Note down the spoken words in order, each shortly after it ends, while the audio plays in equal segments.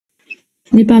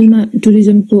नेपालमा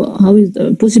टुरिज्मको how is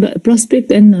the possible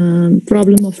prospect and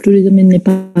problem of tourism in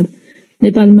Nepal?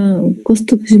 नेपालमा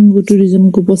कस्तो किसिमको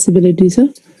टुरिज्मको पोसिबिलिटी छ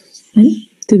हैन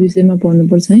त्यो विषयमा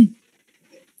पढ्नुपर्छ है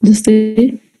जस्तै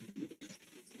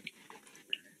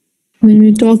when we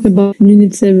talk about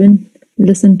unit 7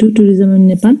 lesson 2 tourism in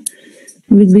Nepal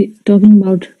we'll be talking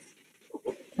about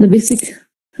the basic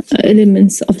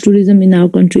elements of tourism in our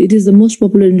country. It is the most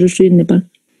popular industry in Nepal.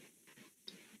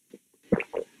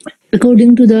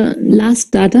 According to the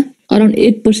last data, around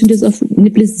 8% of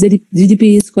Nepal's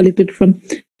GDP is collected from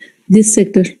this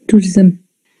sector, tourism.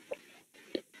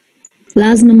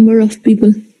 Large number of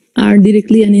people are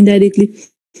directly and indirectly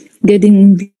getting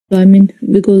employment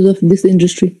because of this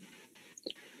industry.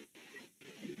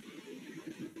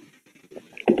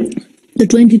 The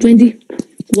 2020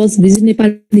 was busy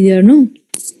Nepal year, no?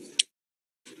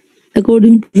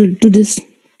 According to this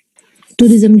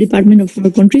tourism department of our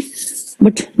country,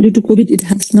 but due to COVID, it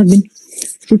has not been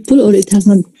fruitful or it has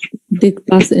not taken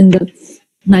place in the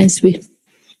nice way.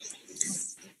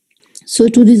 So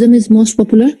tourism is most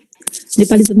popular.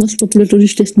 Nepal is the most popular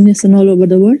tourist destination all over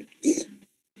the world.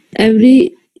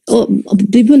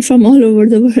 People from all over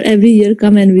the world every year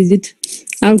come and visit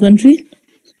our country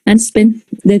and spend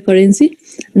their currency.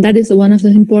 And that is one of the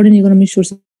important economic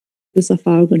sources of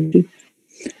our country.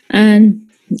 And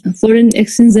foreign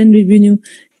exchange and revenue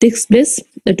takes place.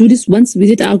 The tourists once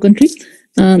visit our country,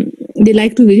 they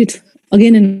like to visit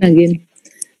again and again.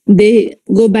 They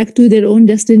go back to their own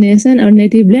destination or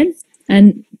native land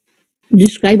and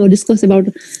describe or discuss about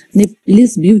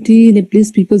Nepalese beauty,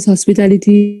 Nepalese people's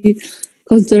hospitality,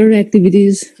 cultural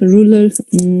activities, rural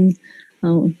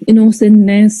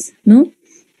innocentness, no?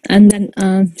 And then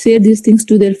share these things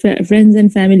to their friends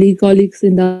and family, colleagues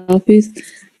in the office.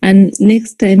 And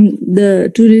next time,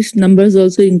 the tourist numbers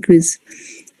also increase.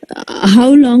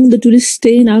 How long the tourists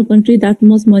stay in our country, that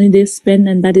much money they spend,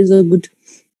 and that is a good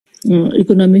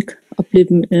economic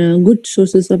upliftment, good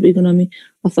sources of economy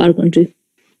of our country.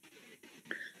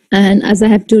 And as I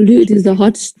have told you, it is the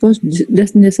hotspot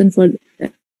destination for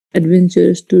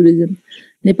adventurous tourism.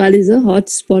 Nepal is a hot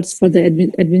spot for the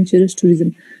adventurous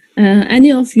tourism.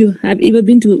 Any of you have ever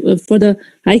been to for the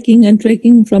hiking and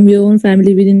trekking from your own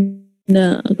family within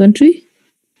the country?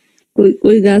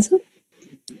 Koi gएको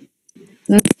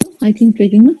छ hiking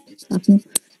trekking ma आफ्नो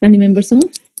family members सँग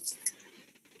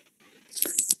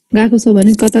गएको छ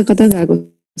भने कता कता गएको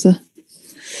छ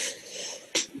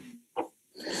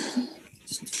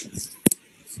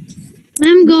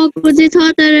मैम गएको चाहिँ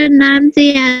छ तर नाम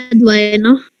चाहिँ याद भएन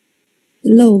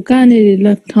ल कहाँनेर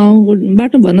ल ठाउँको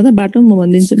बाटो भन्न त बाटो म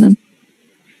भनिदिन्छु नाम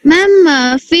मैम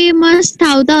फेमस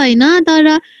ठाउँ त हैन तर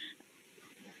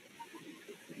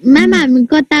मैम हामी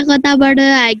कता कताबाट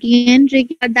हाइकिङ एन्ड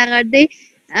ट्रेकिङ गर्दा गर्दै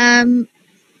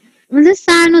मतलब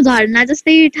सानो झरना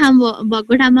जस्तै ठाउँ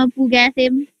भएको ठाउँमा पुगेका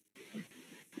थियौं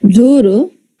जोर हो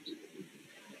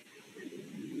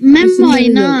मैम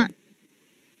हैन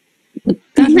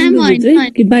काठमाडौँ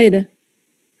कि बाहिर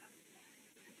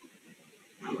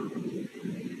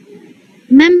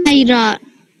मैम बाहिर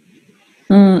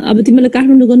अब तिमीलाई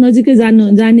काठमाडौँको नजिकै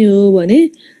जाने हो भने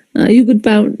you could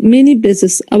find many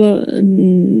places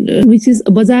which is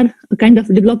a bazaar kind of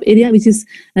developed area which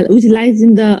lies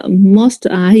in the most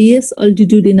highest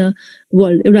altitude in the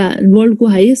world एउटा वर्ल्ड को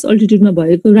हाईएस्ट अल्टिट्युड मा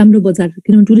भएको राम्रो बजार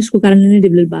किनभने टुरिस्ट को कारणले नै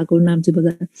डेभलप भएको नाम चाहिँ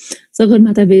बजार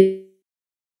सगरमाथा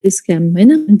बेस क्याम्प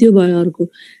हैन त्यो भयो अर्को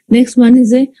next one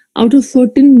is out of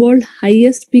 14 world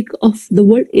highest peak of the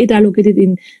world 8 are located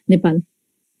in Nepal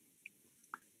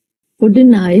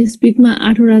 14 highest peak मा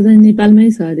 8 वटा चाहिँ नेपालमै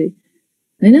छ अरे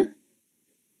हैन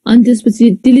अनि त्यसपछि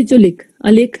तिलिचो लेक a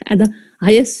lake at the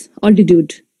highest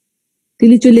altitude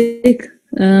Tilicho लेक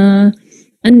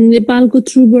अनि नेपालको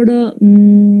थ्रुबाट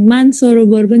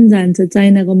मानसरोवर पनि जान्छ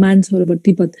चाइनाको मानसरोवर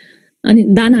तिब्बत अनि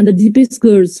दाना the deepest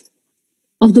गर्स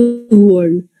of the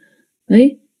world है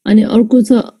अनि अर्को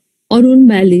छ Arun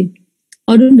valley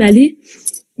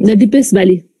the deepest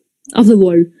valley of the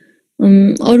world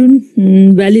Arun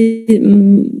valley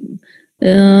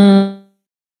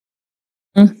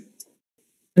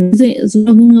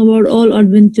talking about all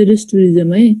adventurous tourism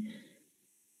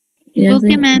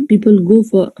Okay, ma'am. People go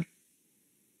for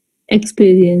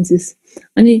experiences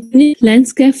and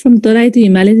landscape from Tarai to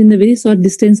Himalayas in the very short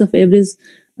distance of average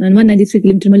 193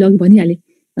 km मैले अघि भनिहाले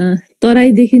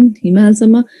तराई देखि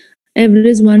हिमालसम्म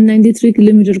average 193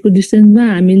 kilometre को distance मा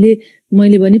हामीले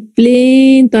मैले भने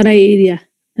plain Terai area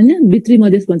हैन भित्री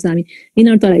मधेस भन्छ हामी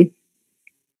इनर तराई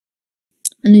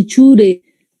अनि चुरे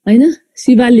हैन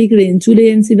Shivalik range Chule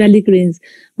and Shivalik range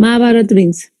Mahabharat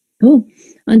range हो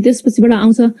अनि त्यसपछिबाट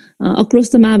आउँछ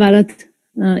across the Mahabharat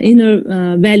inner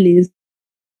भ्यालीज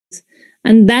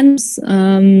and then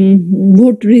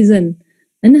vote region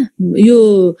हैन यो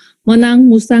मनाङ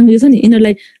मुस्ताङ यो छ नि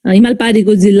यिनीहरूलाई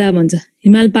हिमालपारीको जिल्ला भन्छ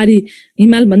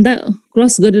हिमाल भन्दा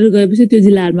क्रस गरेर गएपछि त्यो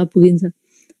जिल्लाहरुमा पुगिन्छ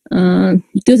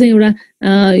त्यो चाहिँ एउटा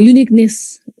uniqueness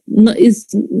is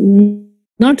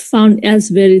not found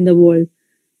elsewhere in the world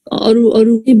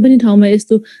अरु कुनै पनि ठाउँमा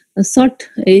यस्तो सर्ट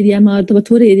एरियामा अथवा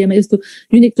थोरै एरियामा यस्तो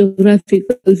unique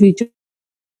geographical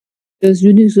features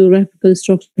unique geographical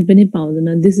structure पनि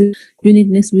पाउँदैन this is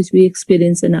uniqueness which we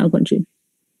experience in our country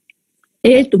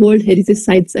 8 World Heritage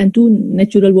Sites and 2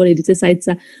 Natural World Heritage Sites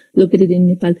are located in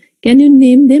Nepal. Can you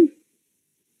name them?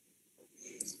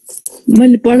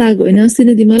 मैले पढाएको होइन अस्ति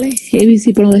नै तिमीलाई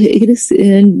ABC पढाउँदाखेरि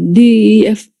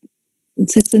DEF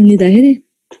section लिँदाखेरि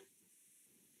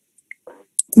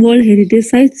वर्ल्ड हेरिटेज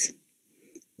साइट्स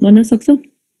भन्न सक्छौ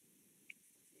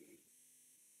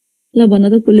ल भन्न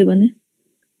त कसले भने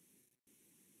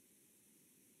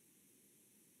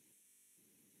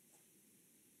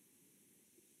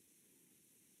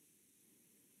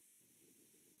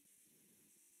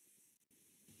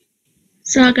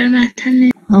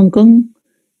हङकङ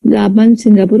जापान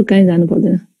सिङ्गापुर कहीँ जानु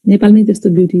पर्दैन नेपालमै त्यस्तो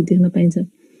ब्युटी देख्न पाइन्छ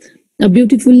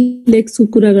ब्युटिफुल लेक्सको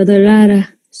कुरा गर्दा रारा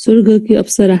स्वर्गकी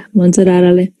अप्सरा भन्छ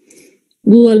रारालाई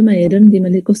गुगलमा हेर न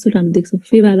तिमीले कस्तो राम्रो देख्छौ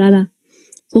फेवा रारा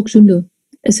Phoksundo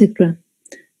etcetera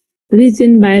rich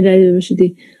in biodiversity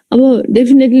अब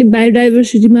डेफिनेटली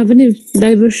बायोडाइभर्सिटीमा पनि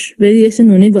डाइभर्स भेरिएसन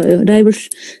हुने भयो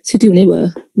डाइभर्सिटी हुने भयो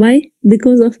why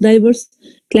because of diverse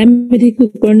climatic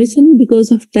condition because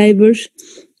of diverse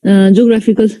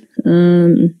geographical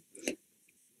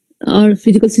or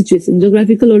physical situation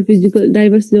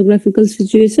diverse geographical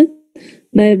situation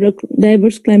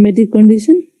diverse climatic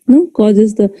condition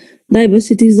causes the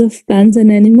diversities of plants and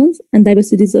animals and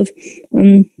diversities of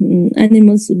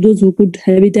animals those who could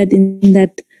habitat in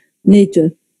that nature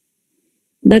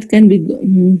that can be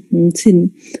seen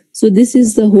so this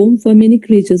is the home for many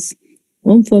creatures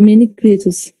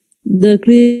the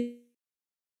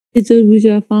creatures which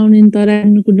are found in Tarai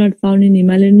could not found in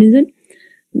Himalayan region.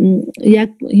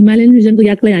 Himalayan region को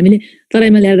याकलाई हामीले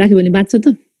तराईमा ल्याएर राख्यो भने बाँच्छ त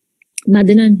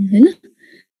बाँच्दैन नि हैन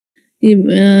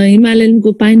हिमालयन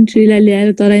को पाइन ट्रीलाई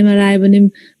ल्याएर तराईमा राख्यो भने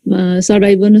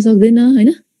सर्भाइभ गर्न सक्दैन हैन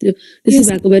त्यो त्यसै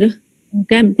भएको भएर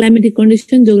क्लाइमेटिक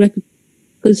कन्डिसन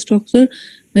जियोग्राफिकल स्ट्रक्चर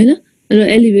हैन र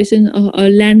एलिभेसन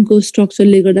ल्यान्डको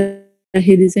स्ट्रक्चरले गर्दा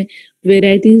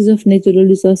varieties of natural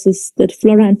resources that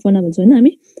flora and fauna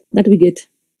that we get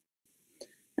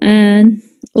and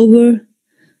over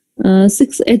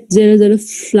 6800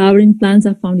 flowering plants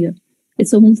are found here.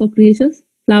 It's a home for creatures.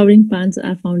 Flowering plants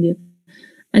are found here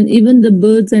and even the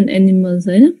birds and animals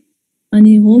and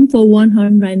a home for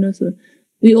one-horned rhinoceros.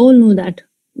 We all know that.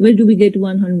 Where do we get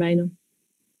one-horned rhino?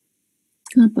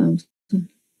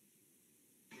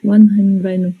 One-horned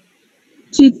rhino.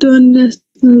 Chiton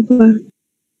National Park.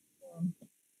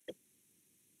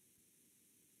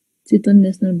 Chiton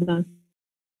National Park.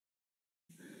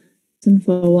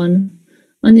 For one.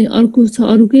 अनि अर्को छ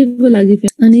अरु केको लागि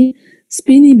अनि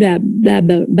spiny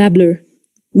babbler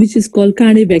which is called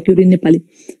काँडे भ्याकुर in Nepali.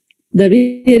 The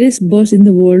rarest birds in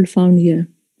the world found here.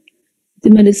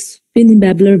 तिमीले spiny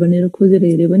babbler भनेर खोजेर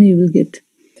हेर्यो भने you will get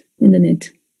in the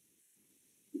net.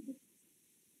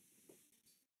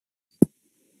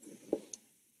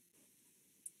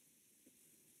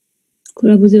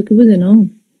 कुरा बुझ्यो कि बुझेनौ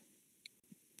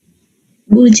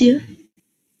बुझ्यो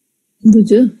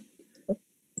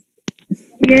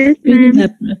Yes,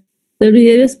 the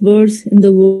rarest birds in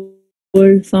the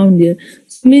world found here.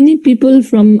 So many people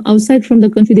from outside from the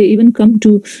country they even come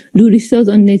to do research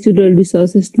on natural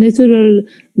resources, natural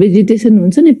vegetation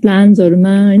हुन्छ नि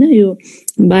प्लान्ट्सहरुमा हैन यो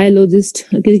biologist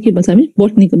के भन्छ हामी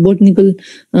बोटनिकल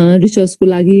रिसर्चको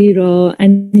लागि र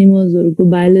एनिमल्सहरुको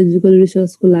बायोलोजिकल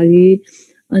रिसर्चको लागि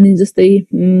अनि जस्तै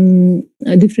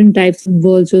डिफरेंट टाइप्स अफ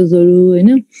vulturesहरु हैन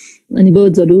अनि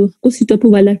बर्ड्सहरु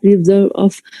कोसीटपु wildlife reserve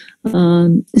of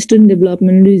eastern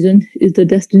development reason is the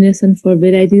destination for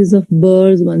varieties of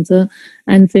birds भन्छ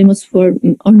and famous for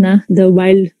Arna the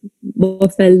wild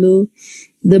buffalo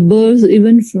the birds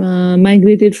even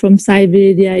migrated from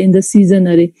Siberia in the season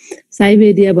अरे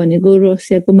Siberia भनेको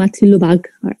रसियाको माथिल्लो भाग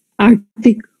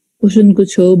Arctic ओसनको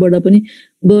छेउबाट पनि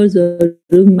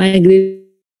बर्ड्सहरु migrate